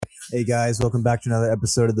Hey guys, welcome back to another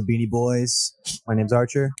episode of the Beanie Boys. My name's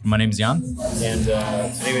Archer. My name's Jan. And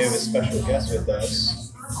today we have a special guest with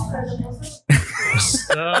us.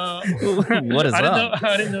 What is up?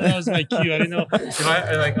 I didn't know that was my cue. I didn't know if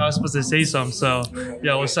I was supposed to say something. So,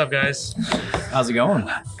 yeah, what's up, guys? How's it going?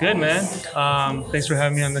 Good, man. Thanks for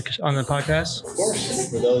having me on the podcast. Of course,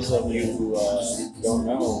 for those of you who don't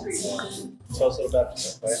know, tell us a little about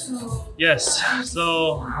yourself, right? Yes.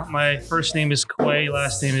 So my first name is Quay,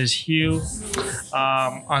 last name is Hugh.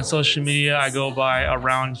 On social media, I go by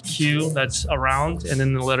Around Q. That's around, and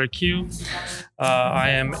then the letter Q. I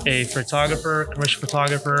am a photographer, commercial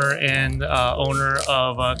photographer, and owner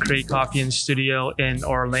of Create Coffee and Studio in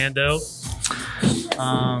Orlando.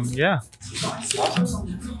 Yeah.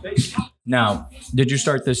 Now, did you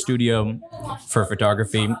start the studio for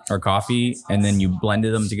photography or coffee and then you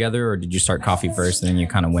blended them together, or did you start coffee first and then you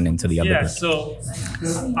kind of went into the other? Yeah, so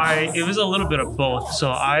it was a little bit of both.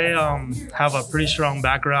 So I have a pretty strong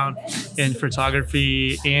background in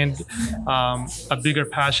photography and a bigger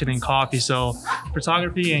passion in coffee. So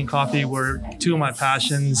photography and coffee were two of my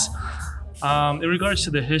passions. In regards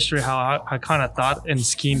to the history, how I kind of thought and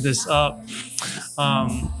schemed this up.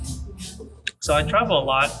 So I travel a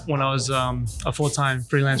lot when I was a full-time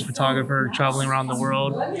freelance photographer, traveling around the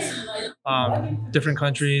world, different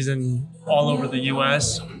countries and all over the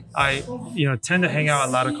U.S. I, tend to hang out at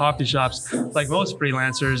a lot of coffee shops, like most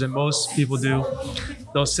freelancers and most people do.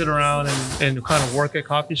 They'll sit around and kind of work at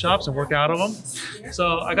coffee shops and work out of them.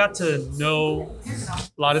 So I got to know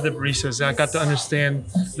a lot of the baristas. I got to understand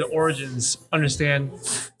the origins, understand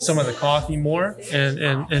some of the coffee more,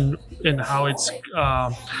 and how it's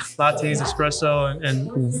lattes, espresso,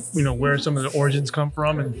 and where some of the origins come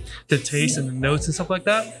from, and the taste and the notes and stuff like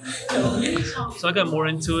that. So I got more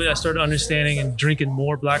into it. I started understanding and drinking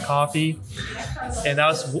more black coffee, and that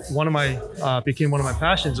was became one of my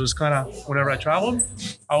passions. It was kind of whenever I traveled,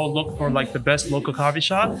 I would look for like the best local coffee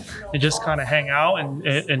shop and just kind of hang out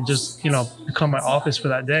and just become my office for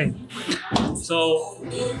that day. So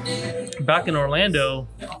back in Orlando,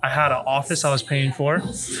 I had an office I was paying for,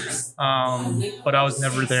 but I was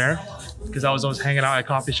never there because I was always hanging out at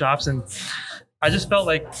coffee shops, and I just felt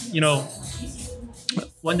like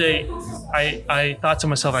one day I thought to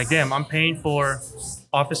myself, like, damn, I'm paying for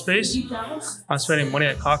office space, I'm spending money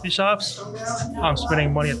at coffee shops, I'm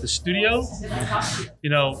spending money at the studio,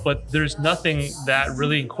 but there's nothing that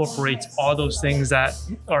really incorporates all those things that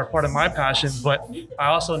are part of my passion. But I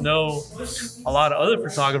also know a lot of other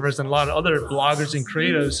photographers and a lot of other bloggers and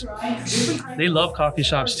creatives, they love coffee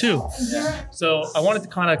shops too. So I wanted to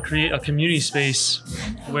kind of create a community space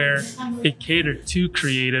where it catered to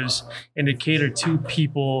creatives and it catered to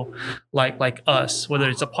people like us, whether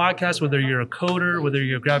it's a podcast, whether you're a coder, whether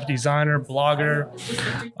you're a graphic designer, blogger,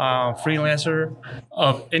 freelancer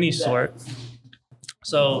of any sort.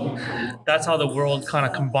 So that's how the world kind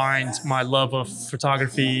of combines my love of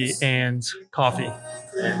photography and coffee.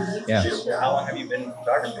 Yeah. How long have you been in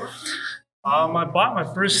photography? I bought my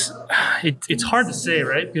first, it's hard to say,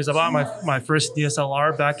 right? Because I bought my first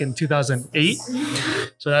DSLR back in 2008.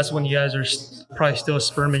 So that's when you guys are probably still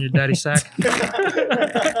sperm in your daddy's sack.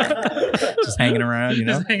 Just hanging around,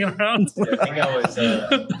 Just hanging around. I think I was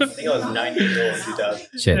 9 years old in 2000.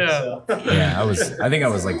 Shit. Yeah. Yeah, I think I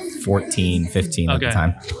was like 14, 15 at the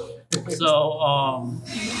time. So,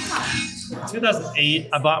 2008,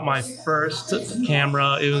 I bought my first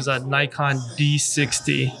camera. It was a Nikon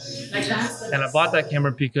D60. And I bought that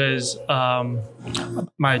camera because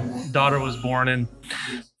my daughter was born. And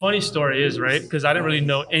funny story is, right, because I didn't really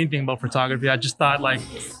know anything about photography. I just thought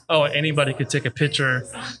anybody could take a picture.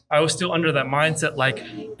 I was still under that mindset, like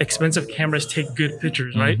expensive cameras take good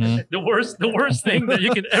pictures, right? Mm-hmm. The worst thing that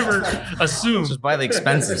you could ever assume. Just buy the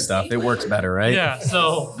expensive stuff. It works better, right? Yeah.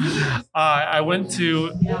 So I went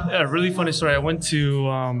to a really funny story. I went to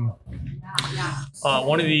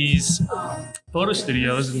one of these photo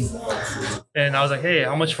studios, and I was like, hey,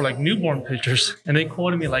 how much for like newborn pictures? And they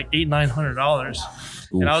quoted me like $800-900.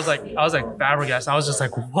 And I was like flabbergasted. I was just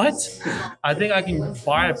like, what? I think I can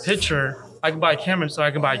buy a picture. I can buy a camera, so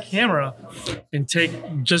I can buy a camera and take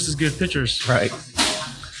just as good pictures. Right.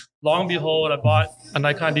 Long and behold, I bought a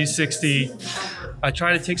Nikon D60. I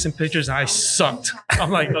tried to take some pictures and I sucked.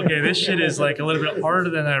 I'm like, okay, this shit is like a little bit harder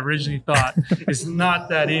than I originally thought. It's not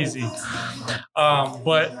that easy.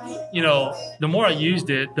 But the more I used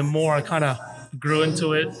it, the more I kind of grew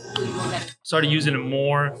into it, started using it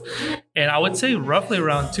more. And I would say roughly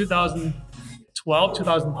around 2012,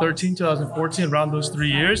 2013, 2014, around those 3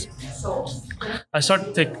 years, I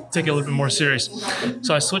started to take it a little bit more serious.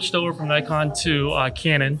 So I switched over from Nikon to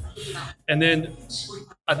Canon. And then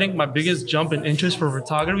I think my biggest jump in interest for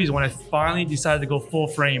photography is when I finally decided to go full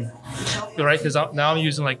frame, right? Because now I'm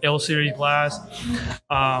using like L series glass.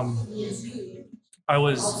 I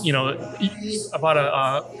was, about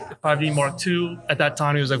a 5D Mark II. At that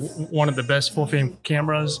time, it was like one of the best full frame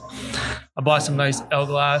cameras. I bought some nice L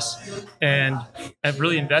glass and I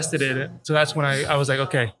really invested in it. So that's when I was like,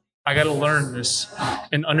 okay, I got to learn this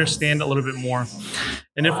and understand a little bit more.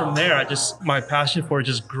 And then from there, my passion for it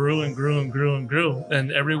just grew and grew and grew and grew.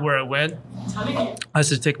 And everywhere I went, I used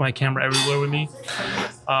to take my camera everywhere with me.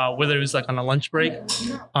 Whether it was like on a lunch break,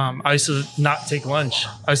 I used to not take lunch.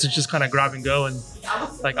 I used to just kind of grab and go, and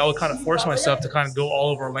like I would kind of force myself to kind of go all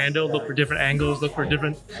over Orlando, look for different angles, look for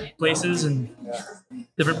different places and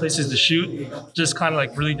different places to shoot, just kind of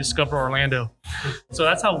like really discover Orlando. So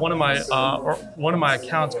that's how one of my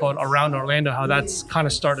accounts called Around Orlando, how that's kind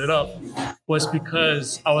of started up, was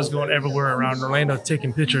because I was going everywhere around Orlando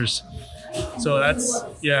taking pictures. So that's,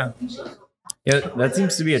 yeah. Yeah, that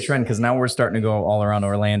seems to be a trend because now we're starting to go all around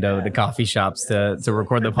Orlando to coffee shops to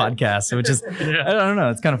record the podcast, which is, Yeah. I don't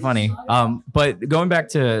know, it's kind of funny. But going back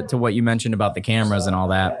to what you mentioned about the cameras and all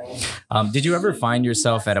that, did you ever find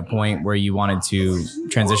yourself at a point where you wanted to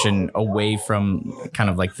transition away from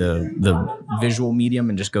kind of like the visual medium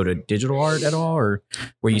and just go to digital art at all? Or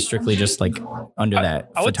were you strictly just like under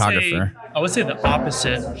that photographer? I would say the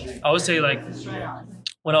opposite. I would say like,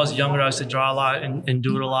 when I was younger, I used to draw a lot and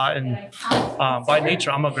do it a lot. And by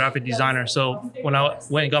nature, I'm a graphic designer. So when I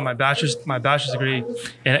went and got my bachelor's degree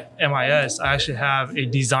in MIS, I actually have a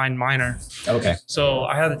design minor. Okay. So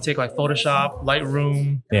I had to take like Photoshop,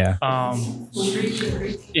 Lightroom, Yeah.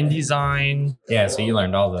 InDesign. Yeah. So you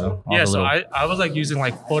learned all the So little I was like using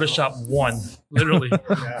like Photoshop 1, literally.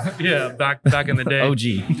 Yeah, back in the day. OG.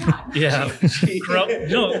 Yeah.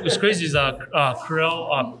 Corel, what's crazy is Corel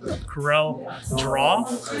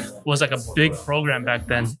Draw was like a big program back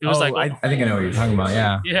then. It was I think I know what you're talking about.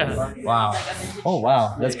 Yeah. yeah. Wow. Oh,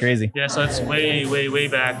 wow. That's crazy. Yeah, so it's way, way, way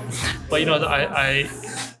back. But I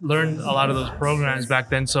learned a lot of those programs back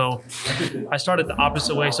then. So I started the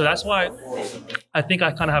opposite way. So that's why I think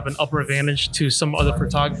I kind of have an upper advantage to some other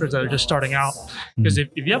photographers that are just starting out. Because if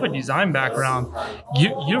you have a design background,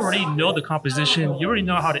 you already know the composition, you already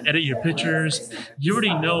know how to edit your pictures, you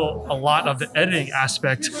already know a lot of the editing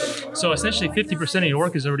aspect. So essentially 50% of your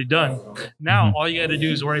work is already done. Now all you got to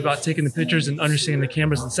do is worry about taking the pictures and understanding the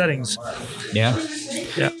cameras and settings. Yeah.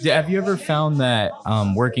 Yeah. Have you ever found that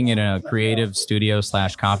working in a creative studio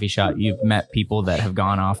 / coffee shop, you've met people that have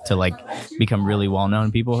gone off to like become really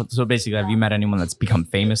well-known people? So basically, have you met anyone that's become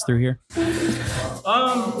famous through here?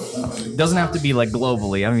 Doesn't have to be like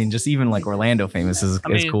globally. I mean, just even like Orlando famous is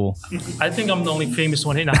cool. I think I'm the only famous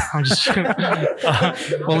one here now. I'm just kidding.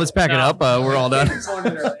 Well, let's pack it up. We're all done.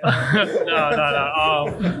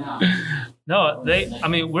 No.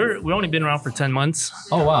 We've only been around for 10 months.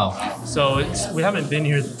 Oh, wow. So we haven't been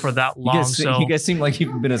here for that long. You guys seem like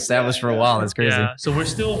you've been established for a while. That's crazy. Yeah. So we're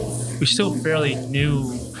still fairly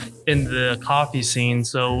new in the coffee scene.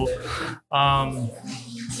 So,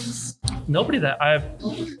 nobody that I've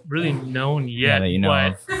really known yet. That you know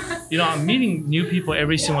but, of. I'm meeting new people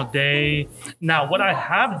every single day. Now, what I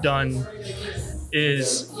have done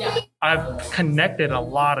is I've connected a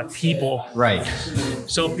lot of people. Right.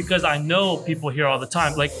 So because I know people here all the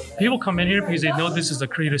time, like people come in here because they know this is a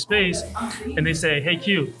creative space and they say, hey,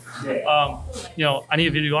 Q, I need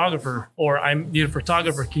a videographer or I need a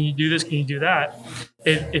photographer. Can you do this? Can you do that?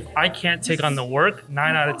 If I can't take on the work,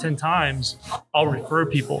 9 out of 10 times, I'll refer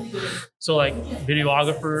people. So like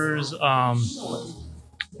videographers,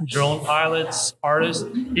 drone pilots, artists,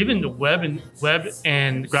 even the web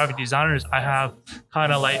and graphic designers, I have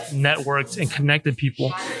kind of like networked and connected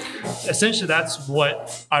people. Essentially, that's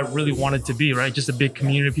what I really wanted to be, right? Just a big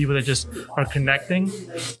community of people that just are connecting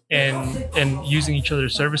and using each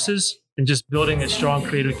other's services and just building a strong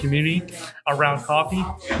creative community around coffee.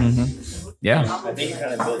 Mm-hmm. Yeah. I think you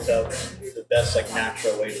kind of built up the best like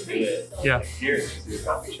natural way to do it. Yeah. Here through a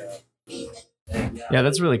coffee shop. Yeah,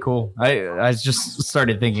 that's really cool. I just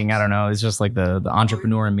started thinking, I don't know, it's just like the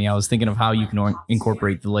entrepreneur in me. I was thinking of how you can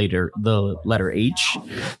incorporate the letter H.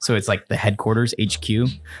 So it's like the headquarters, HQ.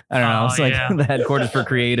 I don't know. It's like the headquarters for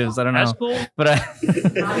creatives. I don't know. That's cool. But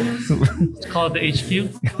It's called the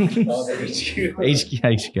HQ.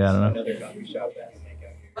 HQ, I don't know. Another coffee shop that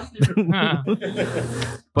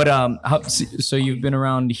But so you've been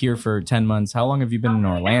around here for 10 months. How long have you been in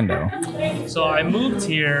Orlando? So I moved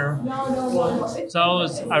here. So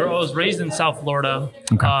I was raised in South Florida,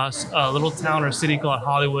 a little town or city called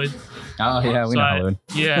Hollywood. Oh yeah, we know Hollywood.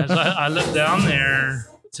 So I lived down there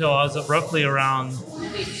till I was roughly around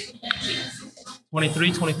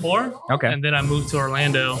 23, 24. Okay. And then I moved to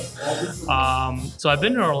Orlando. So I've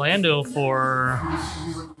been in Orlando for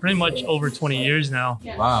pretty much over 20 years now.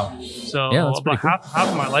 Wow. So Yeah, that's about pretty cool. half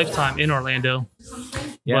of my lifetime in Orlando.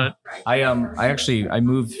 Yeah. I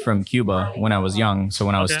moved from Cuba when I was young, so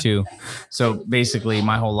when I was Okay. 2. So basically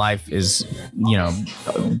my whole life is,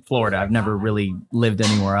 Florida. I've never really lived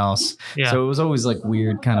anywhere else. Yeah. So it was always like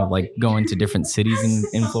weird kind of like going to different cities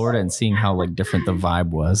in Florida and seeing how like different the vibe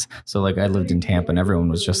was. So like I lived in Tampa and everyone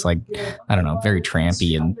was just like, I don't know, very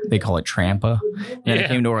trampy, and they call it trampa. And I Yeah.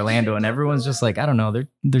 came to Orlando and everyone's just like, I don't know,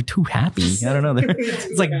 they're too happy. I don't know.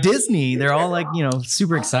 It's like Disney. They're all like,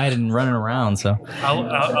 super excited and running around. So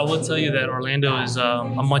I will tell you that Orlando is a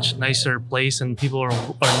much nicer place, and people are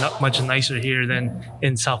not much nicer here than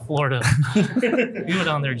in South Florida. People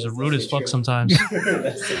down there are just rude as fuck sometimes.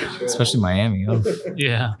 especially Miami. Oh.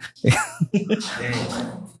 Yeah.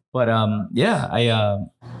 But I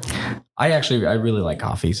really like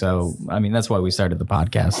coffee. So I mean that's why we started the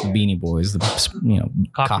podcast, the Beanie Boys,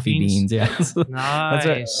 coffee beans. Yeah. So that's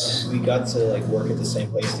right. Nice. We got to like work at the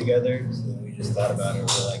same place together, so then we just thought about it.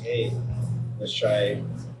 We're like, hey, let's try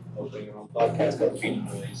opening our own podcast called Beanie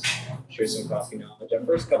Boys. Share some coffee knowledge. Our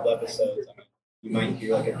first couple episodes, I mean, you might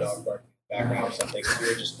hear like a dog barking in the background or something. We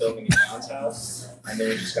were just filming in John's house, and then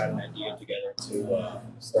we just got an idea together to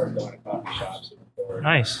start going to coffee shops and record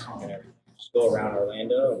Nice. and everything. Just go around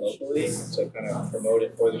Orlando and locally to kind of promote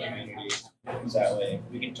it for the community. So that way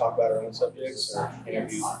we can talk about our own subjects or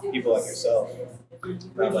interview people like yourself who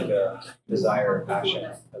have like a desire or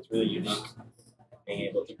passion that's really unique. Being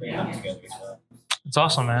able to bring them together as well. It's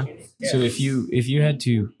awesome, man. So if you had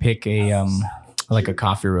to pick a like a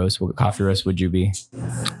coffee roast, what coffee roast would you be?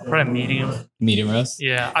 Probably medium. Medium roast?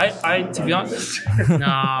 Yeah, I to be honest,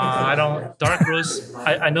 nah, I don't. Dark roast,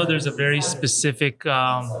 I know there's a very specific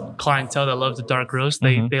clientele that loves the dark roast.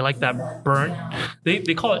 They like that burnt.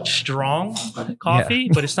 They call it strong coffee,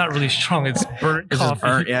 but it's not really strong. It's burnt coffee.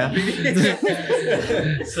 Burnt, yeah.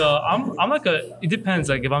 So I'm like it depends.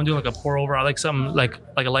 Like if I'm doing like a pour over, I like something like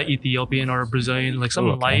a light Ethiopian or a Brazilian, like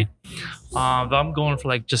something light. If I'm going for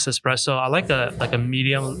like just espresso, I like a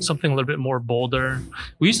medium, something a little bit more bolder.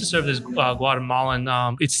 We used to serve this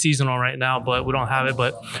Guatemalan. It's seasonal right now, but we don't have it.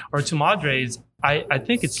 But our Tu Madres, I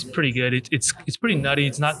think it's pretty good. It's pretty nutty.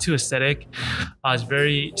 It's not too aesthetic. It's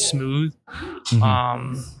very smooth.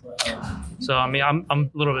 So I mean, I'm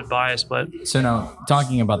a little bit biased, but So now,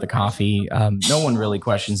 talking about the coffee, no one really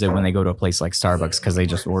questions it when they go to a place like Starbucks because they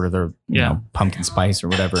just order their pumpkin spice or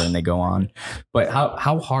whatever and they go on. But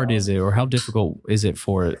how hard is it, or how difficult is it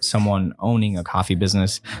for someone owning a coffee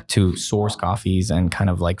business to source coffees and kind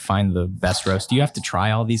of like find the best roast? Do you have to try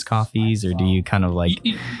all these coffees, or do you kind of like?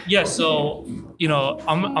 Yeah, so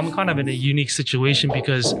I'm kind of in a unique situation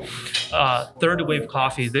because third wave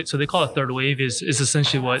coffee. So they call it third wave is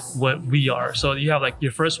essentially what we are. So you have like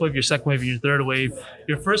your first wave, your second wave, and your third wave.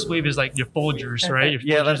 Your first wave is like your Folgers, right?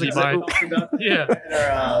 Your that's Folgers you buy.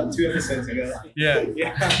 Yeah, In 2 episodes ago. yeah.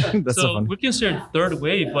 That's so So fun. we consider third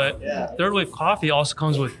wave, but third wave coffee also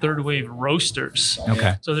comes with third wave roasters.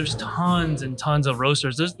 Okay. So there's tons and tons of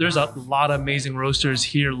roasters. There's a lot of amazing roasters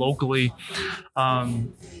here locally.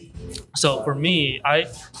 So for me,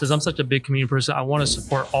 since I'm such a big community person, I want to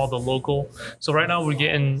support all the local. So right now we're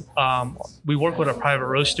getting, we work with a private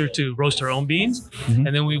roaster to roast our own beans. And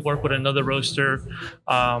then we work with another roaster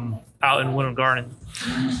out in Winter Garden.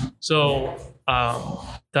 So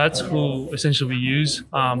that's who essentially we use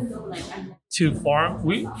to farm.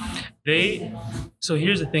 So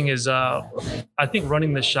here's the thing is, I think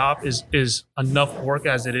running the shop is enough work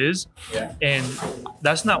as it is. And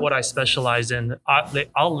that's not what I specialize in.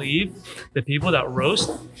 I'll leave the people that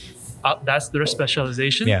roast. That's their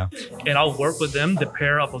specialization. Yeah. And I'll work with them to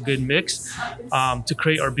pair up a good mix to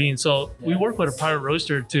create our beans. So we work with a private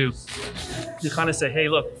roaster to kind of say, hey,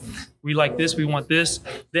 look, we like this, we want this.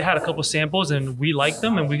 They had a couple samples and we like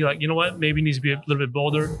them, and we like, you know what, maybe it needs to be a little bit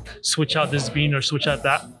bolder. Switch out this bean or switch out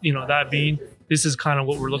that bean. This is kind of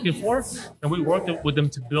what we're looking for, and we worked with them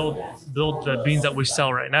to build the beans that we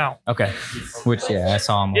sell right now. Okay. Which I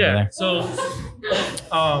saw them over there. So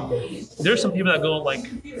there's some people that go like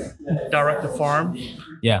direct to farm.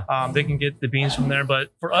 Yeah. They can get the beans from there,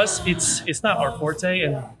 but for us, it's not our forte,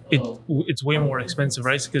 and it's way more expensive,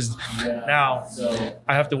 right? Because now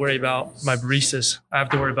I have to worry about my baristas. I have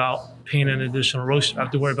to worry about paying an additional roaster. I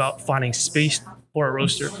have to worry about finding space for a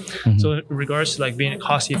roaster. So in regards to like being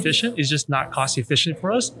cost efficient, it's just not cost efficient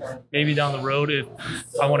for us. Maybe down the road, if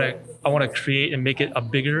I want to create and make it a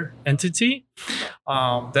bigger entity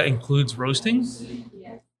that includes roasting,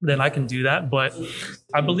 then I can do that. But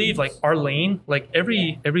I believe like our lane, like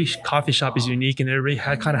every coffee shop is unique, and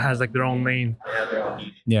everybody kind of has like their own lane. They have their own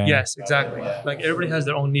niche. Yeah. Yes, exactly. Like everybody has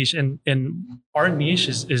their own niche, and our niche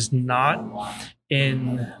is not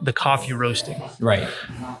in the coffee roasting. Right.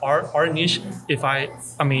 Our niche,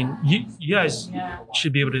 I mean, you guys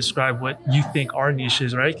should be able to describe what you think our niche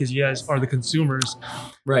is, right? Because you guys are the consumers.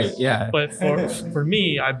 Right. Yeah. But for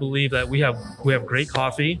me, I believe that we have great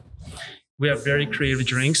coffee. We have very creative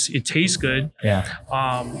drinks. It tastes good. Yeah.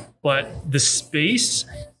 But the space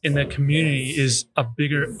in the community is a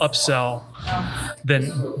bigger upsell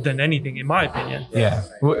than anything, in my opinion. Yeah.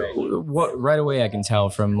 What right away I can tell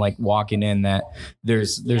from like walking in that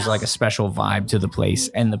there's like a special vibe to the place,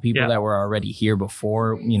 and the people that were already here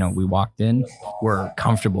before, we walked in were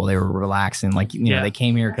comfortable. They were relaxing. Like, they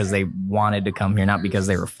came here because they wanted to come here, not because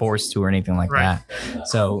they were forced to or anything like that.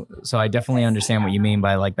 So I definitely understand what you mean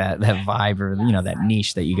by like that vibe or, that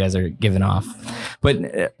niche that you guys are giving off.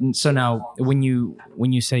 But so now when you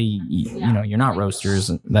say, you're not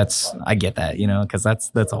roasters, I get that, because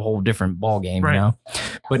that's a whole different ball game,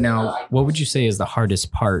 But now what would you say is the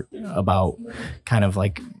hardest part about kind of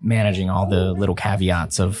like managing all the little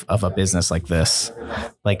caveats of a business like this?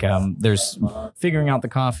 Like, there's figuring out the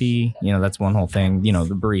coffee, that's one whole thing. The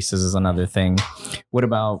baristas is another thing. What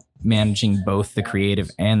about managing both the creative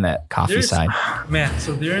and that coffee side? Man,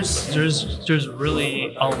 so there's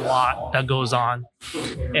really a lot that goes on.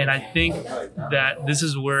 And I think that this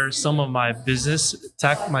is where some of my business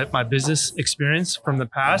my business experience from the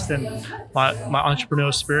past and my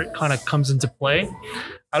entrepreneurial spirit kind of comes into play.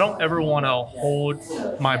 I don't ever want to hold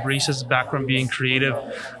my baristas back from being creative.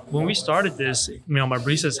 When we started this, my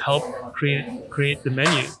baristas helped create the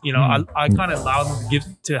menu. I kind of allowed them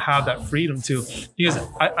to have that freedom too, because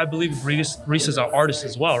I believe baristas are artists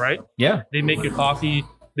as well, right? Yeah. They make your coffee.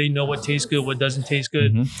 They know what tastes good, what doesn't taste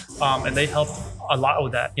good, and they help a lot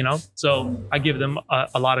with that. So I give them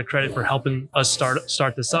a lot of credit for helping us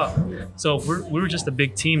start this up. So we were just a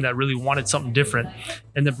big team that really wanted something different,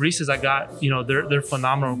 and the baristas I got, they're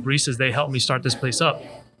phenomenal baristas. They helped me start this place up.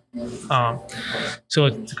 So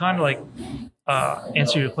to kind of like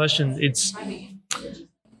answer your question, it's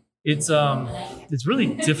really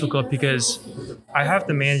difficult because I have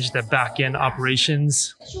to manage the back end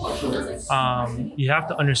operations. You have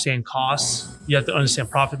to understand costs. You have to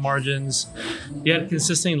understand profit margins. You have to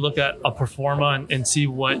consistently look at a pro forma and see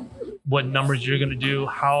what numbers you're going to do,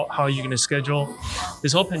 how are you going to schedule.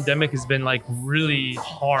 This whole pandemic has been like really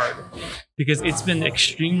hard because it's been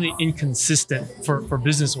extremely inconsistent for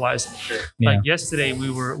business wise. Yeah. Like yesterday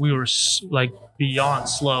we were like beyond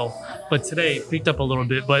slow, but today it picked up a little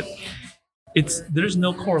bit, but there's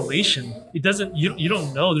no correlation. It doesn't, you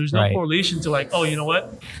don't know. There's no correlation to like, oh, you know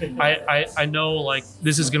what? I know like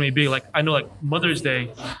this is going to be big. Like I know like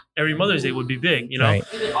every Mother's Day would be big, Right.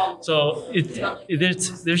 So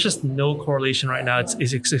there's just no correlation right now.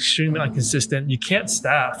 It's extremely inconsistent. You can't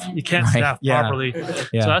staff properly.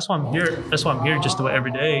 Yeah. So that's why I'm here. That's why I'm here just to do it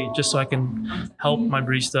every day, just so I can help my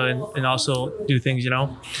barista and also do things,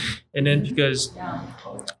 And then because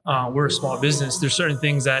we're a small business, there's certain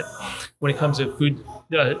things that when it comes to food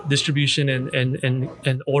distribution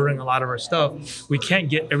and ordering a lot of our stuff, we can't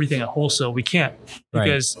get everything at wholesale. We can't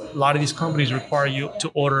because a lot of these companies require you to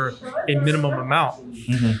order a minimum amount.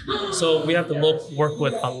 Mm-hmm. So we have to work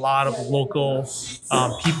with a lot of local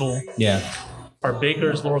people. Yeah, our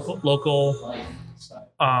bakers, local.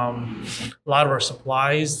 A lot of our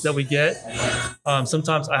supplies that we get.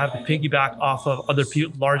 Sometimes I have to piggyback off of other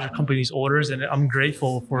larger companies' orders, and I'm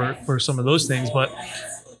grateful for some of those things. But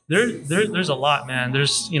there's a lot, man.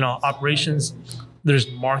 There's operations,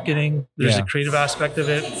 there's marketing, there's a creative aspect of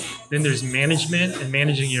it. Then there's management and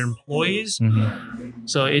managing your employees. Mm-hmm.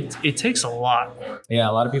 So it takes a lot. Yeah,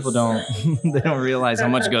 a lot of people don't realize how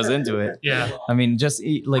much goes into it. Yeah. I mean, just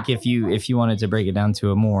like if you wanted to break it down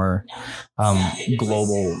to a more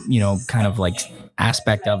global, kind of like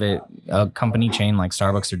aspect of it, a company chain like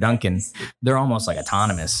Starbucks or Dunkin', they're almost like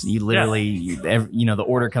autonomous. You literally, the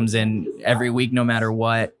order comes in every week, no matter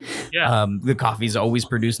what. Yeah. The coffee's always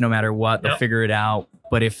produced no matter what. They'll figure it out.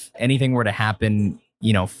 But if anything were to happen,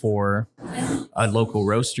 for a local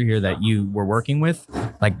roaster here that you were working with,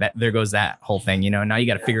 like that, there goes that whole thing, now you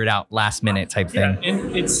got to figure it out last minute type thing. Yeah,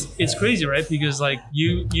 and it's crazy, right? Because like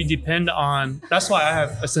you depend on, that's why I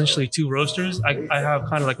have essentially two roasters. I have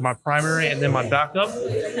kind of like my primary and then my backup.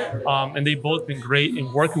 And they've both been great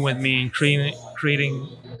in working with me and creating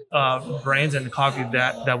brands and coffee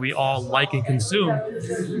that we all like and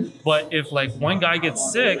consume. But if like one guy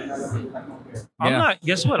gets sick, I'm not.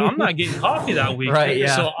 Guess what? I'm not getting coffee that week. Right,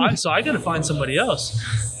 yeah. So I got to find somebody else.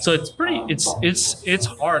 So it's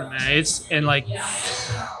hard, man. And like,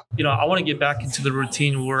 I want to get back into the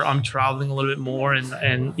routine where I'm traveling a little bit more, and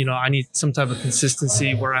I need some type of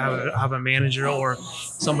consistency where I have a manager or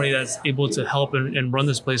somebody that's able to help and run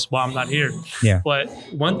this place while I'm not here. Yeah. But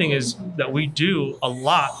one thing is that we do a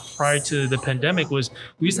lot prior to the pandemic was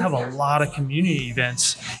we used to have a lot of community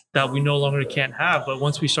events that we no longer can't have. But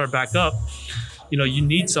once we start back up, you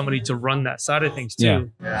need somebody to run that side of things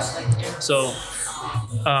too. Yeah. So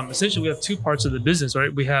essentially we have two parts of the business,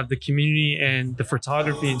 right? We have the community and the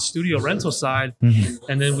photography and studio rental side,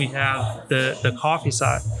 and then we have the coffee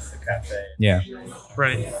side. The cafe. Yeah.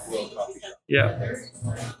 Right. Little coffee shop. Yeah.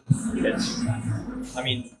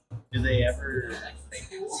 Do they ever think,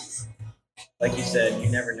 like you said,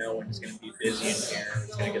 you never know when it's going to be busy in here,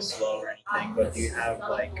 it's going to get slow or anything, but do you have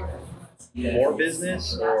like more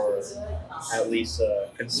business or at least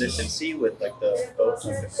consistency with like the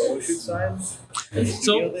photo shoot side?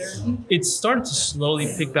 So it's started to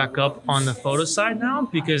slowly pick back up on the photo side now,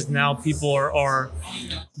 because now people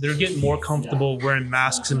they're getting more comfortable wearing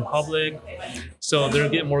masks in public. So they're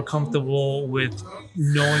getting more comfortable with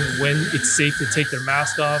knowing when it's safe to take their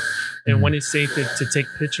mask off and when it's safe to take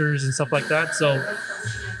pictures and stuff like that. So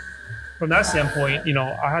from that standpoint,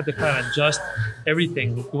 I had to kind of adjust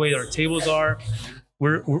everything, the way our tables are.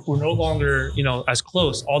 We're no longer, as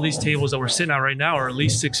close. All these tables that we're sitting at right now are at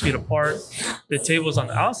least 6 feet apart. The tables on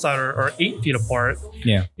the outside are 8 feet apart.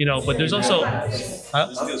 Yeah. But there's also... This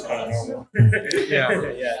feels kind of normal.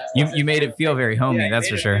 Yeah. You made it feel very homey, that's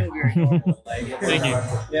for sure. Thank you.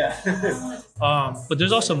 Yeah. But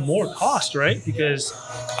there's also more cost, right? Because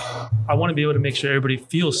I want to be able to make sure everybody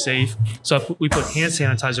feels safe. So we put hand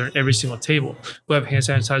sanitizer on every single table. We have hand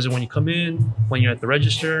sanitizer when you come in, when you're at the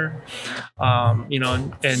register, and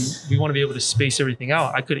we want to be able to space everything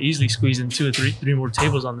out. I could easily squeeze in 2 or 3 more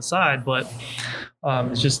tables on the side, but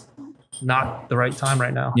it's just not the right time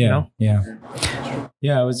right now. Yeah.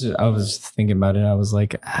 Yeah. I was thinking about it. I was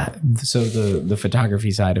like, so the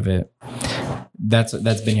photography side of it, that's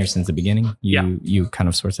been here since the beginning. You kind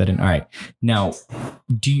of source that in. All right. Now,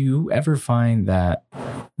 do you ever find that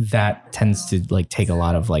tends to like take a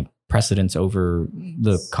lot of like precedence over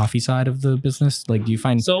the coffee side of the business? Like, do you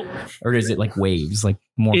find so, or is it like waves, like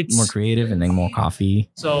more creative and then more coffee?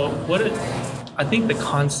 So I think the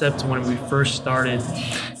concept when we first started,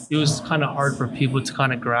 it was kind of hard for people to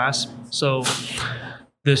kind of grasp. So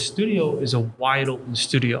the studio is a wide open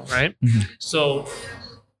studio, right? Mm-hmm. So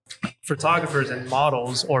photographers and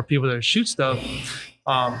models or people that shoot stuff,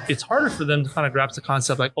 it's harder for them to kind of grasp the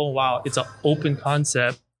concept like, oh, wow, it's an open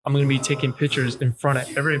concept. I'm going to be taking pictures in front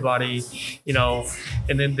of everybody,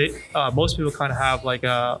 and then most people kind of have like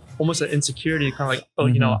almost an insecurity, kind of like, oh,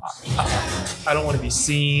 I don't want to be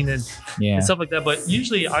seen and stuff like that. But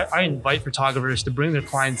usually I invite photographers to bring their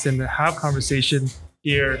clients in to have conversation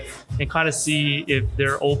here and kind of see if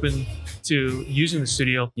they're open to using the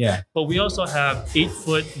studio. Yeah. But we also have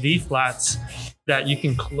 8-foot V flats that you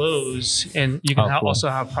can close and you can cool. also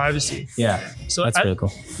have privacy. Yeah. So that's really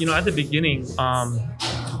cool. At the beginning,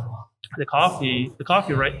 the coffee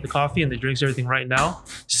and the drinks, everything right now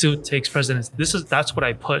still takes precedence. That's what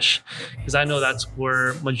I push because I know that's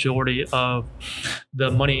where majority of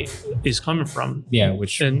the money is coming from. Yeah,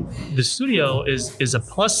 and the studio is a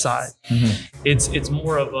plus side. Mm-hmm. It's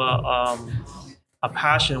more of a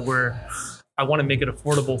passion where I want to make it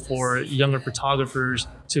affordable for younger photographers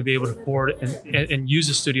to be able to afford and use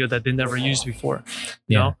a studio that they never used before.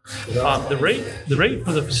 You know, the rate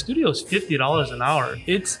for the studio is $50 an hour.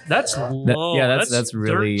 That's low. That's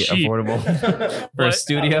really affordable for a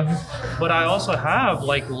studio. But I also have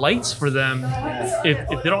like lights for them.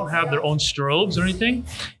 If they don't have their own strobes or anything,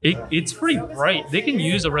 it's pretty bright. They can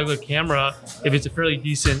use a regular camera if it's a fairly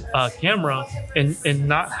decent camera and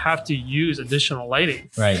not have to use additional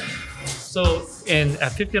lighting. Right. So, and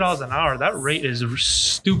at $50 an hour, that rate is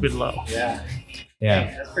stupid low. Yeah.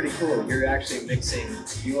 That's pretty cool. You're actually mixing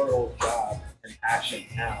your old job and passion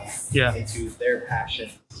now into their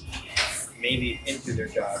passion, maybe into their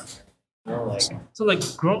job. So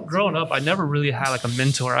growing up, I never really had like a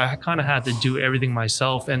mentor. I kind of had to do everything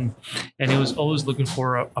myself, and it was always looking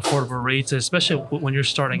for affordable rates, especially when you're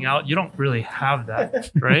starting out. You don't really have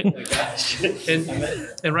that, right?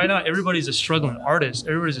 and right now, everybody's a struggling artist.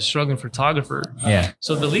 Everybody's a struggling photographer. Yeah.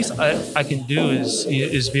 So the least I can do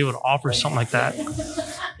is be able to offer something like that.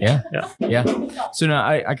 Yeah. Yeah. Yeah. So now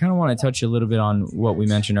I kind of want to touch a little bit on what we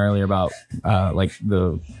mentioned earlier about like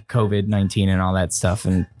the COVID-19 and all that stuff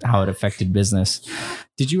and how it affected business.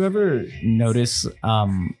 Did you ever notice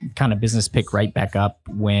kind of business pick right back up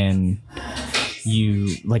when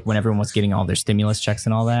when everyone was getting all their stimulus checks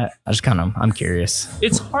and all that? I'm curious.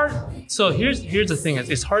 It's hard. So here's the thing: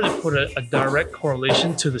 it's hard to put a direct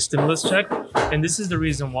correlation to the stimulus check, and this is the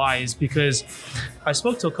reason why. Is because I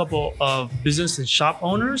spoke to a couple of business and shop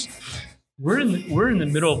owners. We're in the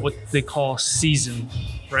middle of what they call season,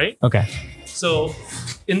 right? Okay. So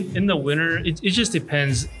in the winter, it just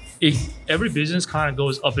depends. Every business kind of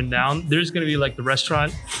goes up and down. There's going to be like the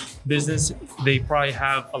restaurant business. They probably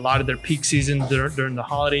have a lot of their peak season during the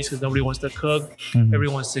holidays because nobody wants to cook. Mm-hmm.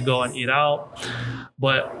 Everyone wants to go and eat out.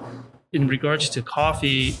 But in regards to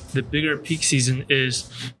coffee, the bigger peak season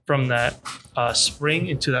is from that spring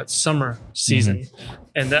into that summer season. Mm-hmm.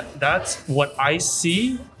 And that's what I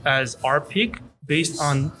see as our peak based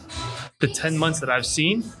on the 10 months that I've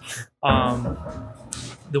seen.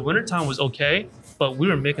 The wintertime was okay, but we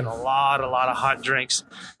were making a lot of hot drinks.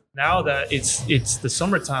 Now that it's the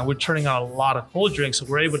summertime, we're turning out a lot of cold drinks, so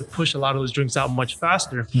we're able to push a lot of those drinks out much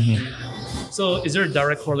faster. Mm-hmm. So is there a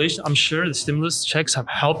direct correlation? I'm sure the stimulus checks have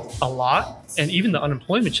helped a lot, and even the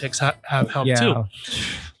unemployment checks have helped too.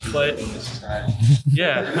 But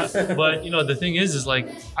but the thing is like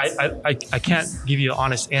I can't give you an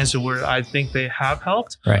honest answer where I think they have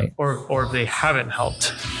helped, right, or if they haven't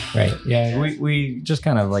helped. Right. Yeah. We just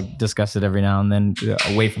kind of like discuss it every now and then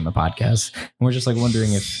away from the podcast. And we're just like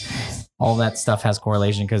wondering if all that stuff has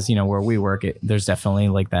correlation because, where we work, there's definitely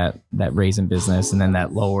like that raise in business and then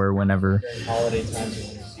that lower whenever. During holiday times and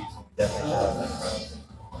winter season, we definitely have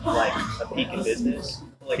like a peak in business.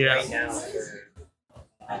 Like right now,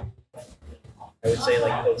 I would say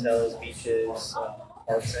like hotels, beaches,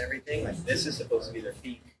 parks and everything. Like this is supposed to be their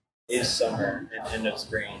peak. Is summer and end of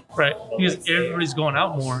spring. Right, because everybody's going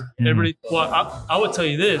out more. Mm-hmm. I would tell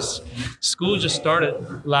you this, school just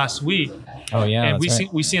started last week. Oh yeah, and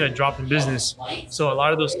we've seen a drop in business. So a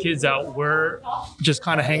lot of those kids that were just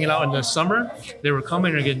kind of hanging out in the summer, they were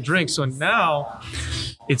coming and getting drinks. So now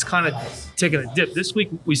it's kind of taking a dip. This week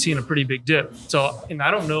we've seen a pretty big dip. So, and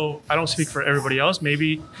I don't know, I don't speak for everybody else.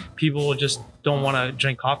 Maybe people just don't want to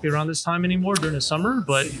drink coffee around this time anymore during the summer,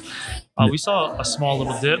 but we saw a small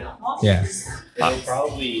little dip. Yeah. It'll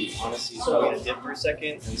probably, honestly, it's probably going to dip for a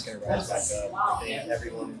second and it's going to rise back up. I think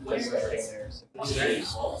everyone is starting their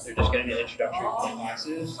semesters, they're just getting the introductory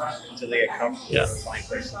classes until they get comfortable and find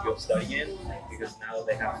places to go study in, because now that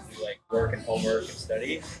they have to do like work and homework and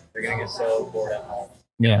study, they're going to get so bored at home.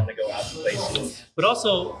 Yeah. To go out to places. But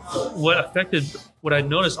also, what I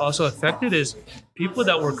noticed also affected is people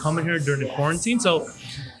that were coming here during the quarantine. So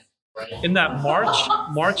in that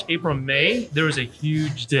March, April, May, there was a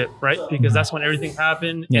huge dip, right? Because that's when everything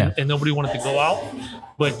happened and nobody wanted to go out.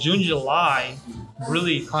 But June, July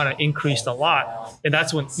really kind of increased a lot. And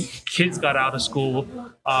that's when kids got out of school.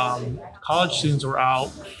 College students were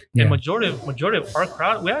out. And majority of our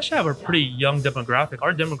crowd, we actually have a pretty young demographic.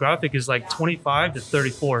 Our demographic is like 25 to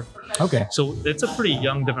 34. Okay. So it's a pretty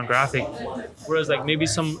young demographic. Whereas like maybe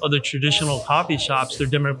some other traditional coffee shops, their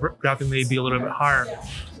demographic may be a little bit higher.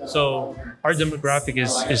 So our demographic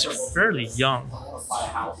is fairly young.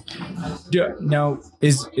 Now,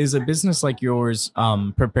 is a business like yours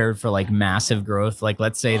prepared for like massive growth? Like,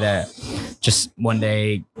 let's say that just one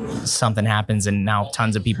day something happens and now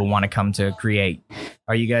tons of people want to come to create.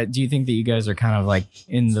 Do you think that you guys are kind of like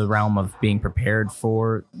in the realm of being prepared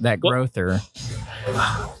for that growth, or?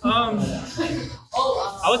 I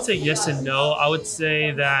would say yes and no. I would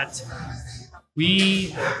say that we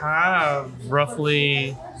have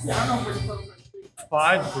roughly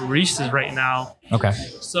 5 baristas right now. Okay.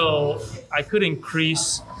 So I could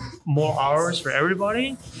increase more hours for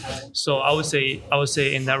everybody. So I would say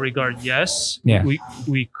in that regard, yes. Yeah. We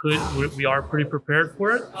are pretty prepared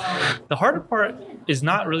for it. The harder part is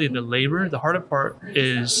not really the labor. The harder part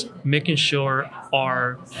is making sure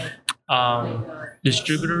our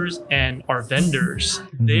distributors and our vendors,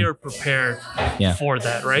 they are prepared for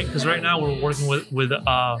that, right? Because right now we're working with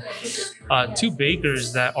 2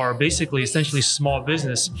 bakers that are basically essentially small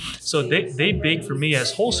business. So they bake for me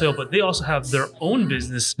as wholesale, but they also have their own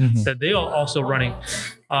business that they are also running.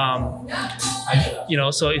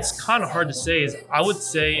 So it's kind of hard to say. I would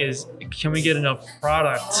say can we get enough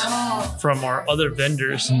product from our other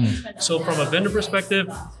vendors? So from a vendor perspective,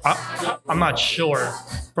 I'm not sure.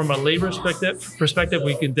 From a labor perspective,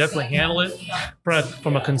 we can definitely handle it.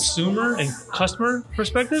 From a consumer and customer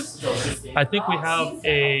perspective, I think we have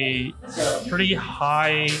a pretty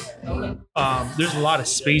high, there's a lot of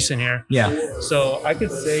space in here. Yeah. So I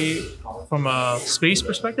could say from a space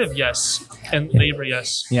perspective, yes. And labor,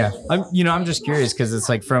 yes. Yeah. I'm just curious because it's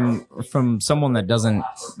like from someone that doesn't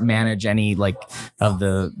manage any like of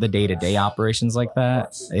the day-to-day operations like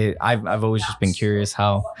that. I've always just been curious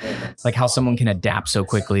how someone can adapt so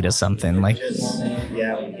quickly to something like.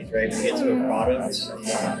 When you get to a product,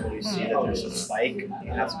 you don't really see that there's a spike.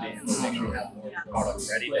 You have to be able to make sure you have more product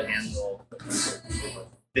ready to handle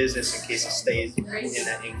business in case it stays in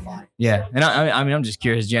that incline. Yeah, and I mean, I'm just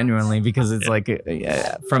curious genuinely because it's like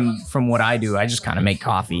from what I do, I just kind of make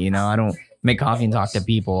coffee. I don't make coffee and talk to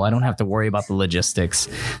people. I don't have to worry about the logistics.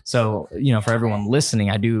 So, for everyone listening,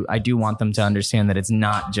 I do want them to understand that it's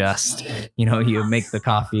not just, you make the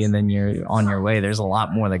coffee and then you're on your way. There's a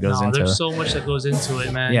lot more that goes into it. There's so much that goes into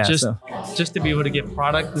it, man. Yeah, just to be able to get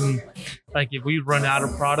product, and like if we run out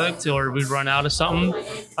of product or we run out of something,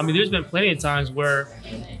 I mean, there's been plenty of times where,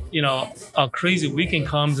 a crazy weekend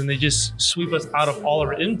comes and they just sweep us out of all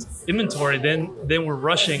our inventory. Then we're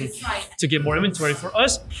rushing to get more inventory. For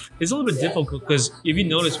us, it's a little bit difficult because if you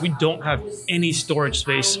notice, we don't have any storage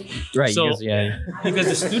space. Right. So, because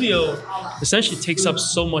the studio essentially takes up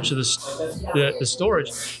so much of the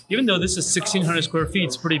storage. Even though this is 1,600 square feet,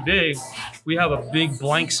 it's pretty big. We have a big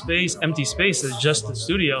blank space, empty space that's just the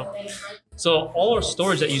studio. So all our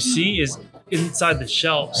storage that you see is inside the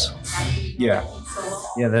shelves. Yeah.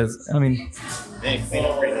 Yeah, They clean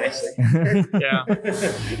up pretty nicely. Yeah.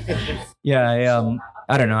 Yeah,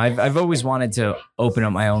 I don't know. I've always wanted to open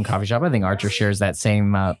up my own coffee shop. I think Archer shares that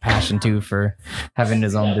same passion too for having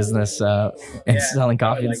his own business and selling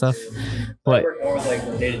coffee and stuff. But I work more with like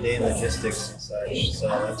day-to-day logistics and such, so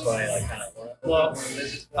that's why I kind of. Well,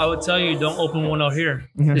 I would tell you, don't open one out here.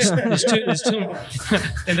 There's too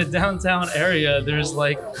in the downtown area. There's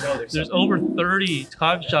over 30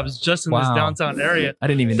 coffee shops just in this downtown area. I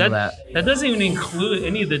didn't even know that. That doesn't even include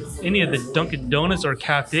any of the Dunkin' Donuts or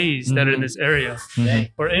cafes that are in this area,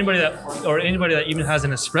 or anybody that even has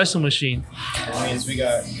an espresso machine. That means we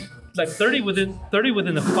got. Like 30 within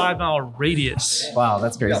a 5 mile radius. Wow,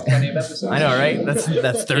 that's crazy. Plenty of episodes. I know, right?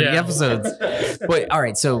 That's 30 episodes. But all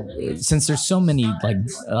right, so since there's so many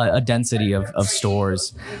a density of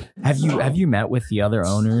stores, have you met with the other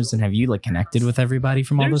owners and have you connected with everybody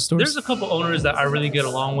from all those stores? There's a couple owners that I really get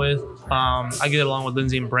along with. I get along with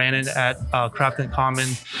Lindsay and Brandon at Craft and Common.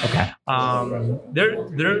 Okay.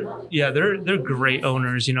 They're great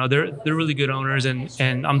owners. They're really good owners,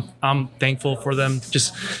 and I'm thankful for them.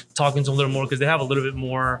 Just talking to them a little more because they have a little bit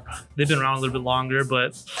more. They've been around a little bit longer,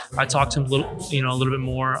 but I talked to them a little bit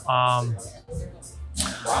more. I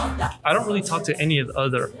don't really talk to any of the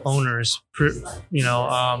other owners.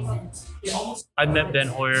 I met Ben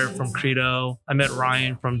Hoyer from Credo. I met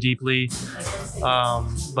Ryan from Deeply,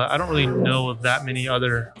 but I don't really know of that many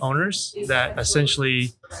other owners that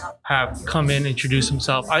essentially have come in, introduced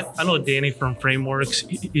himself. I know Danny from Frameworks.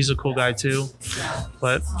 He's a cool guy too,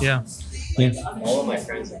 but yeah. All of my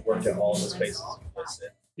friends have worked at all of the spaces you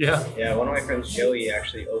listed. Yeah. Yeah, one of my friends, Joey,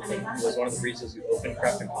 actually was one of the baristas who opened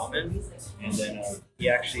Craft and Common, and then he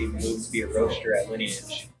actually moved to be a roaster at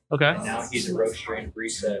Lineage. Okay. And now he's a roaster and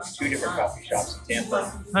barista at 2 different coffee shops in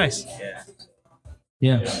Tampa. Nice. Yeah.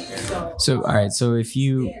 Yeah. So all right. So if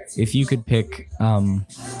you could pick either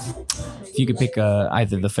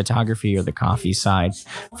the photography or the coffee side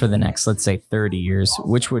for the next, let's say, 30 years,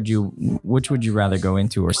 which would you rather go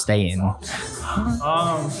into or stay in?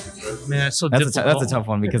 Man, it's so difficult. That's a tough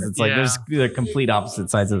one because it's there's the complete opposite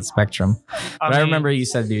sides of the spectrum. But I remember you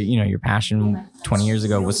said your passion 20 years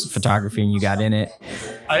ago was photography and you got in it.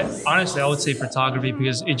 I would say photography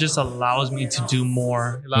because it just allows me to do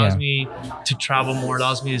more. It allows me to travel more. It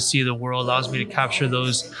allows me to see the world. It allows me to capture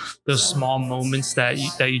those small moments that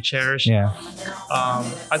you cherish. Yeah.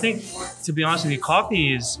 I think, to be honest with you,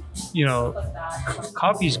 coffee is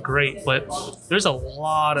great, but there's a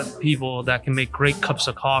lot of people that can make great cups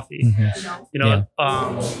of coffee.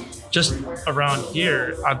 Just around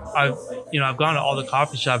here, I've gone to all the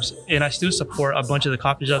coffee shops and I still support a bunch of the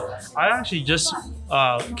coffee shops. I actually just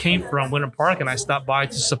came from Winter Park and I stopped by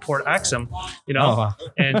to support Axum,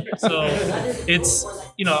 and so it's,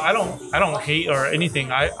 I don't hate or anything.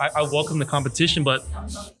 I welcome the competition, but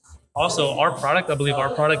also our product, I believe our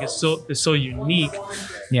product is so unique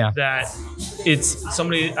Yeah. that it's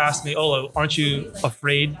somebody asked me, oh, aren't you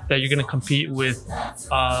afraid that you're going to compete with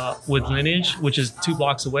Lineage, which is 2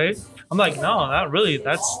 blocks away? I'm like, no, not really.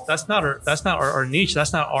 That's not our niche.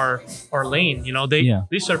 That's not our lane. You know,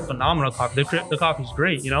 they serve phenomenal coffee. The coffee's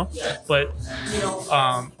great, you know, but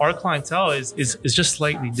our clientele is just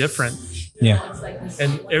slightly different. Yeah.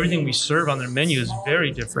 And everything we serve on their menu is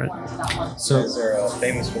very different. So you guys are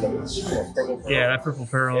famous for the purple pearl. Yeah, that purple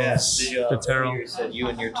pearl is the taro. You said you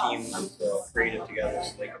and your team was creative together,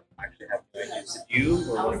 so they could actually have the ideas. Did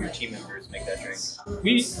you or one of your team members make that drink?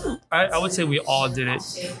 I would say we all did it.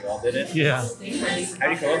 You all did it? Yeah. How do you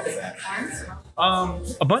come up with that?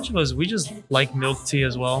 A bunch of us, we just like milk tea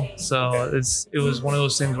as well. So it was one of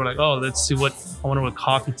those things where like, oh, let's see I wonder what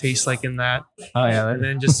coffee tastes like in that. Oh yeah. And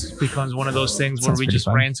then just becomes one of those things where we just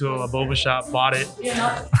ran to a boba shop, bought it,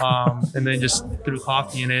 and then just threw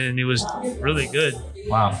coffee in it, and it was really good.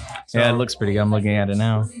 Wow. Yeah, it looks pretty good. I'm looking at it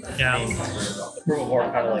now. Yeah. The purple pearl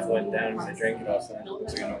kind of like went down because I drank it also. It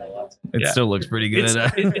looks like a normal latte. It still looks pretty good.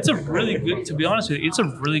 It's a really good, to be honest with you, it's a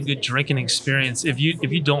really good drinking experience. If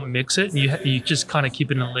you don't mix it, and you just kind of keep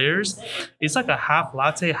it in layers, it's like a half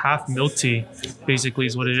latte, half milk tea, basically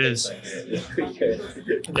is what it is. It's pretty good.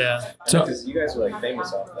 Yeah. So, Because you guys were like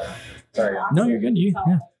famous off that. Sorry. no, you're good.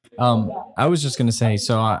 Yeah. I was just gonna say,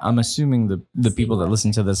 so I'm assuming the people that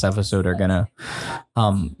listen to this episode are gonna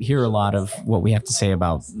hear a lot of what we have to say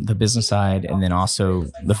about the business side and then also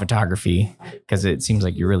the photography, because it seems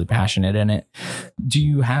like you're really passionate in it. Do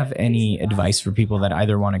you have any advice for people that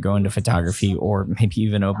either want to go into photography or maybe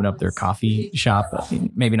even open up their coffee shop?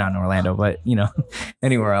 Maybe not in Orlando, but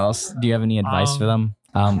anywhere else. Do you have any advice for them?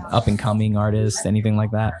 Up and coming artists, anything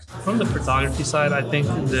like that? From the photography side, I think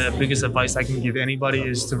the biggest advice I can give anybody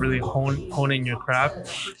is to really hone in your craft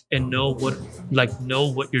and know what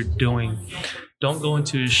you're doing. Don't go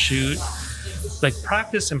into a shoot like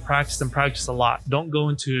practice a lot. Don't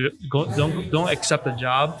accept a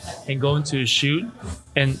job and go into a shoot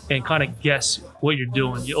and kind of guess what you're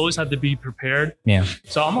doing. You always have to be prepared. Yeah.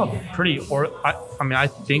 So I'm I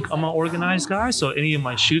think I'm an organized guy. So any of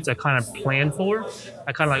my shoots I kind of plan for.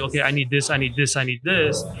 I kind of like, okay, I need this, and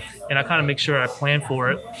I kind of make sure I plan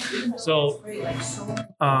for it. So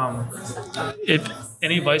if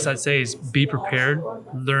any advice I'd say is be prepared,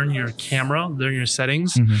 learn your camera, learn your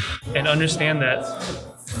settings, and understand that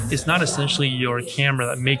it's not essentially your camera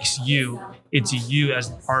that makes you. It's you as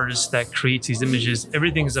an artist that creates these images.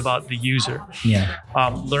 Everything is about the user. Yeah.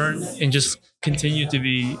 Learn and just continue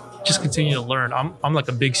to learn. I'm like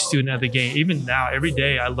a big student of the game. Even now, every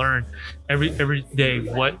day I learn every day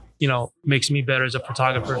what makes me better as a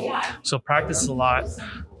photographer. So practice a lot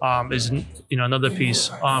is another piece.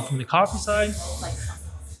 From the coffee side,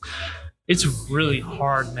 it's really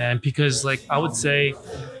hard, man, because like I would say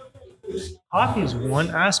coffee is one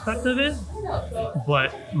aspect of it,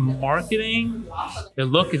 but marketing, the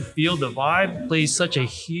look and feel, the vibe plays such a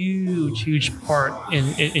huge part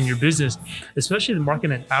in your business, especially the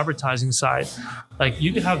marketing and advertising side. Like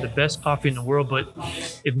you could have the best coffee in the world, but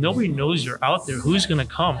if nobody knows you're out there, who's gonna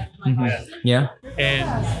come? Yeah.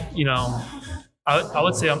 And I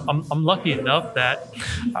would say I'm lucky enough that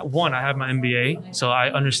one, I have my MBA, so I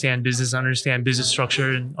understand business,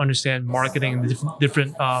 structure, and understand marketing and the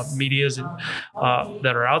different medias and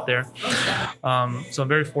that are out there. So I'm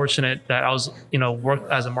very fortunate that I was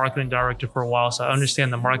worked as a marketing director for a while, so I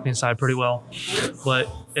understand the marketing side pretty well. But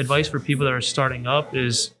advice for people that are starting up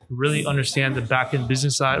is really understand the back end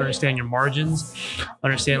business side, understand your margins,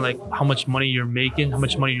 understand like how much money you're making, how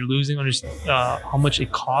much money you're losing, understand how much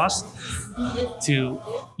it costs to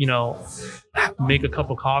make a cup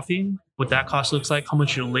of coffee, what that cost looks like, how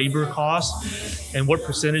much your labor costs, and what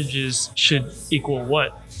percentages should equal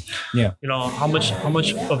what. Yeah. How much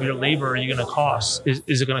of your labor are you going to cost?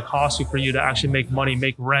 Is it going to cost you for you to actually make money,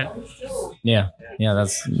 make rent? Yeah.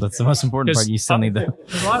 That's the most important part. You still need that.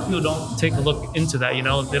 A lot of people don't take a look into that.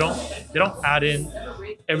 They don't add in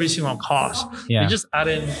every single cost. Yeah. They just add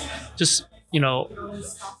in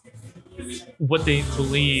what they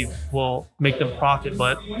believe will make them profit.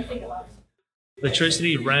 But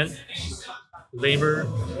electricity, rent, labor,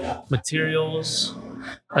 materials,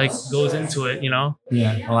 like goes into it,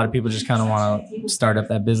 Yeah, a lot of people just kind of want to start up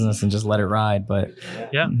that business and just let it ride, but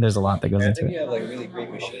yeah, there's a lot that goes I into think it. you have like really great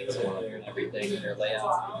machines over there and everything, and their layout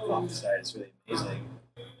on the coffee side is really amazing.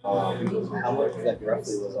 How much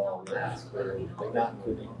roughly was all that for, like, not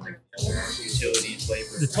including like utilities,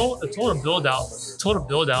 labor? The total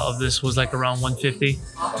build out of this was like around 150.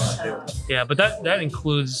 Yeah, but that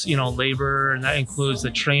includes labor, and that includes the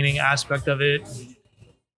training aspect of it.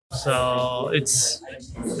 So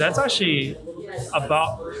that's actually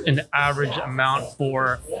about an average amount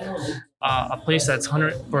for a place that's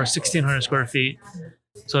 1,600 square feet.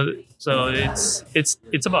 So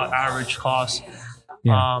it's about average cost.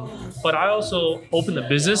 Yeah. But I also opened the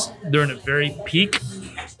business during a very peak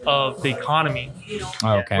of the economy,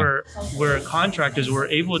 Oh, okay. where contractors were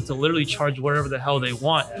able to literally charge whatever the hell they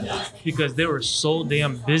want because they were so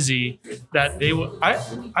damn busy that they were.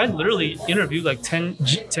 I literally interviewed like 10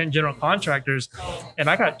 general contractors, and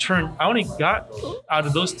I only got out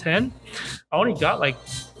of those 10, I only got like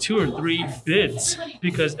 2 or 3 bids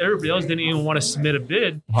because everybody else didn't even want to submit a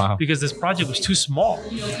bid Wow. because this project was too small.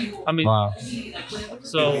 I mean, Wow.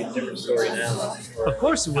 so Different story now. of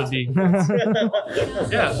course it would be.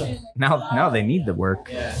 Yeah, Now they need the work.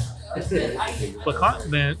 Yeah. but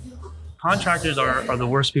man, contractors are the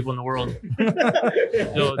worst people in the world.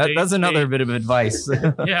 That's another bit of advice.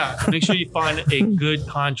 Yeah, make sure you find a good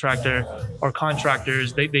contractor or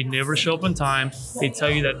contractors. They never show up on time. They tell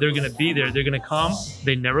you that they're gonna be there. They're gonna come.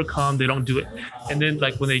 They never come. They don't do it. And then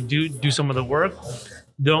like when they do some of the work,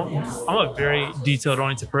 I'm a very detailed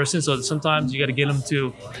oriented person. So sometimes you got to get them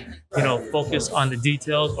to, focus on the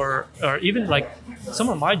details or even like some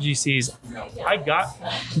of my GCs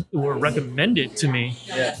were recommended to me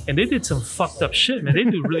and they did some fucked up shit, man. They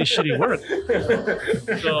do really shitty work.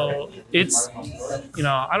 So it's,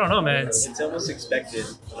 I don't know, man. It's almost expected,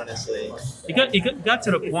 honestly. It got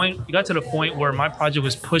to the point where my project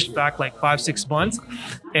was pushed back like 5-6 months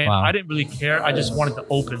and Wow. I didn't really care. I just wanted to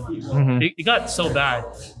open. Mm-hmm. It got so bad.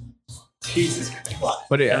 Jesus Christ.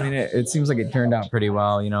 But it seems like it turned out pretty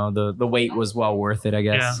well. The wait was well worth it, I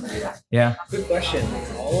guess. Yeah. Good question.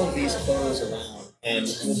 All of these photos around, and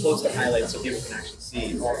we'll post a highlight so people can actually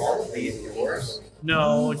see. Are all of these yours?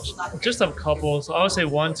 No, just a couple. So I would say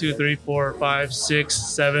 1, 2, 3, 4, 5, 6,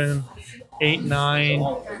 7, 8, 9.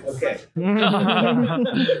 Okay.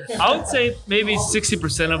 I would say maybe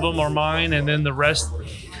 60% of them are mine, and then the rest.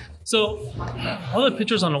 So all the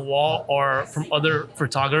pictures on the wall are from other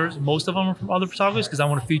photographers. Most of them are from other photographers because I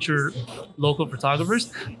want to feature local photographers.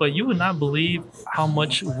 But you would not believe how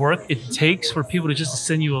much work it takes for people to just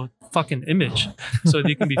send you a fucking image so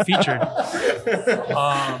they can be featured.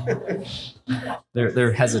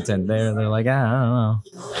 They're hesitant. They're like, I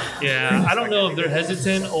don't know. Yeah, I don't know if they're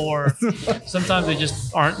hesitant or sometimes they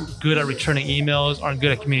just aren't good at returning emails, aren't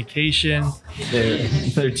good at communication.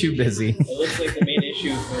 They're too busy. It looks like the main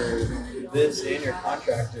issue for this and your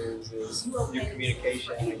contractors is your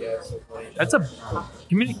communication, I guess.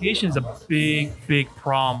 Communication is a big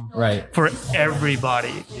problem Right. for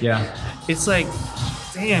everybody. Yeah. It's like,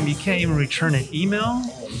 damn, you can't even return an email.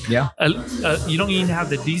 Yeah. You don't even have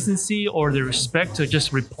the decency or the respect to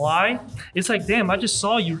just reply. It's like, damn, I just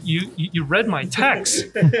saw you read my text.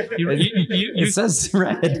 It says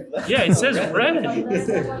red. Yeah, it says read.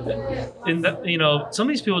 And that, some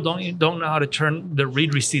of these people don't know how to turn the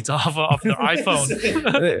read receipts off their iPhone.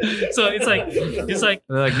 So it's like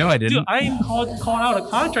They're like, no, I didn't. dude, I even called out a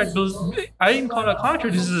contract. I even called out a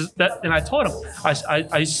contract. And I told him,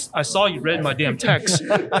 I saw you read my damn text.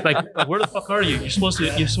 Like, where the fuck are you? You're supposed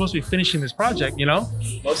to be finishing this project,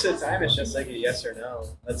 Most of the time, it's just like a yes or no.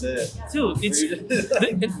 That's it. Dude,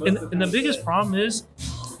 and the biggest problem is,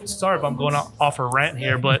 sorry if I'm going off a rant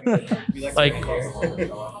here, but like,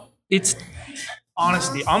 it's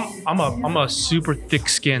honestly, I'm a super thick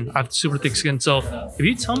skin. I have super thick skin. So if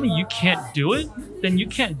you tell me you can't do it, then you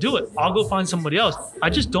can't do it. I'll go find somebody else.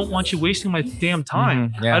 I just don't want you wasting my damn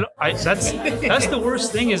time. Mm-hmm. Yeah. That's the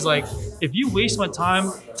worst thing is like, if you waste my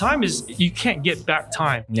time is, you can't get back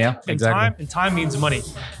time. Yeah, And exactly. time means money.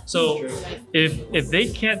 So if they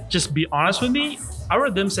can't just be honest with me, I would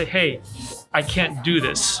rather them say, hey, I can't do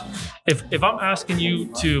this. If I'm asking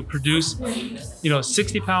you to produce,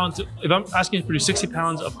 60 pounds, if I'm asking you to produce 60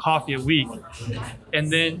 pounds of coffee a week,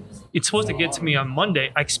 and then it's supposed to get to me on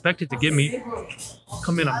Monday, I expect it to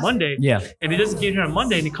come in on Monday. Yeah. And it doesn't get here on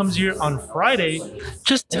Monday and it comes here on Friday,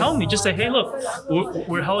 just tell me, just say, hey, look,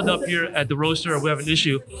 we're held up here at the roaster or we have an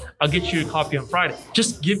issue. I'll get you your coffee on Friday.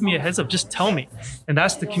 Just give me a heads up. Just tell me. And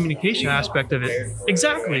that's the communication aspect of it.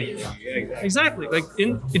 Exactly. Like it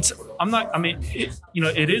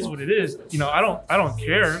is what it is. I don't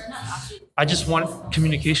care. I just want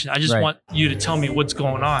communication. I just want you to tell me what's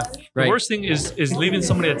going on. Right. The worst thing is leaving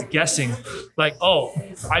somebody that's guessing, like, oh,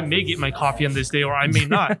 I may get my coffee on this day or I may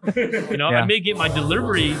not. I may get my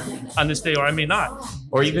delivery on this day or I may not.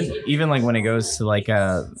 Or even like when it goes to like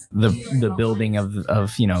the building of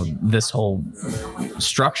this whole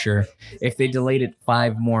structure, if they delayed it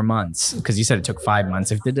 5 more months, because you said it took 5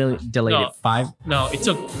 months, if they delayed No. it 5. No, it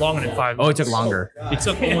took longer than 5 Oh, it months. took longer. It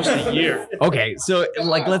took almost a year. Okay, so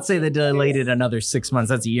like let's say they delayed it another 6 months.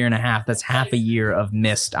 That's a year and a half. That's half a year of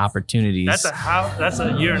missed opportunities. That's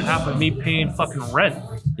a year and a half of me paying fucking rent.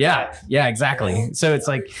 Yeah, exactly. So it's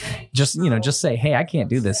like just say, hey, I can't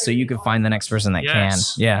do this, so you can find the next person that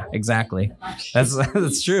Yes. can. Yeah, exactly.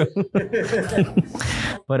 That's true.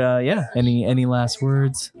 But yeah, any last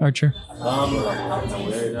words, Archer?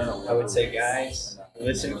 I would say, guys,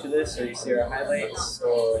 listening to this or you see our highlights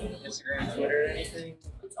or Instagram, Twitter, anything,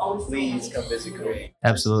 please come visit Kuwait.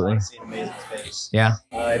 Absolutely. See an amazing space. Yeah.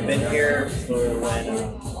 I've been here for when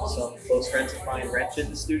some close friends of mine rented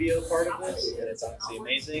the studio part of this, and it's honestly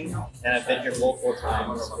amazing. And I've been here multiple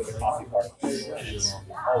times for the coffee part of this, and it's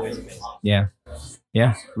always amazing.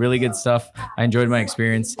 Yeah, really good stuff. I enjoyed my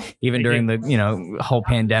experience, even during the whole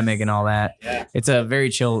pandemic and all that. Yeah. It's a very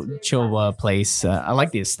chill place. I like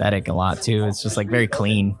the aesthetic a lot too. It's just like very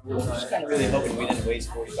clean. I'm just kind of really hoping we didn't waste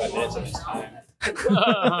 45 minutes of his time.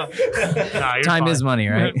 Nah, you're Time fine. is money,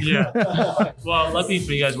 right? Yeah. Well, luckily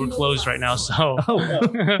for you guys, we're closed right now, so. Oh,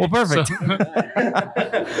 well, perfect. So-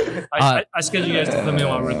 I schedule you guys to come in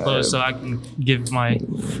while we're closed, so I can give my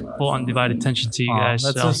full undivided attention to you Aw, guys.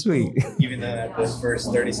 that's so sweet. Even though at the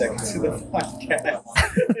first 30 seconds of the podcast.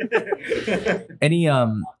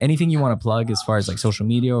 Anything you want to plug as far as like social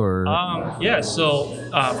media or? Yeah. So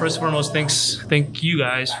first and foremost, thank you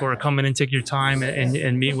guys for coming and taking your time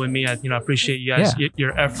and meeting with me. I appreciate you guys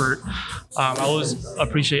your effort. I always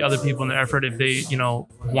appreciate other people and their effort if they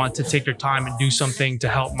want to take their time and do something to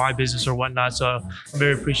help my business or whatnot. So I'm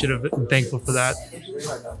very appreciative and thankful for that.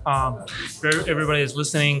 For everybody that's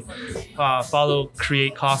listening, follow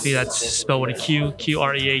Create Coffee. That's spelled with a Q,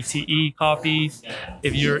 Create Coffee.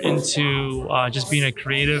 If you're into just being a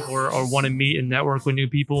creative or want to meet and network with new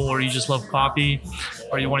people, or you just love coffee,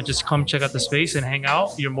 or you want to just come check out the space and hang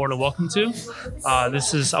out, you're more than welcome to.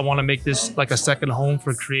 I want to make this like a second home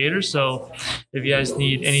for creators. So if you guys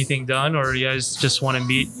need anything done or you guys just want to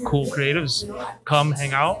meet cool creatives, come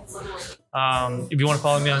hang out. If you want to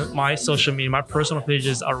follow me on my social media, my personal page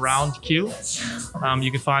is Around Q.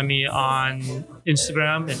 You can find me on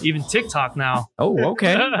Instagram and even TikTok now. Oh,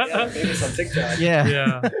 okay. Yeah, famous on TikTok. Yeah.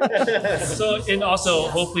 Yeah. So, and also,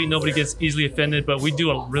 hopefully nobody gets easily offended, but we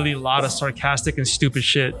do a lot of sarcastic and stupid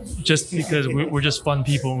shit just because we're just fun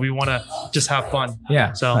people and we want to just have fun.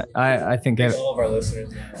 Yeah. So I think All of our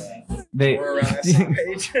listeners know they. we're around that same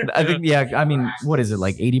page. I think I mean, what is it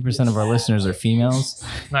like? 80% of our listeners are females.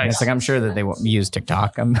 And nice. it's like I'm sure that they use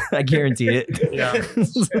TikTok. I guarantee it. Yeah.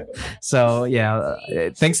 So yeah,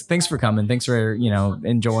 thanks for coming. Thanks for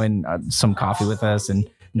enjoying some coffee with us and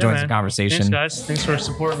enjoying man. some conversation. Thanks, guys. Thanks for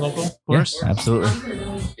supporting local, of course. Yeah, absolutely.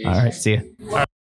 All right, see ya.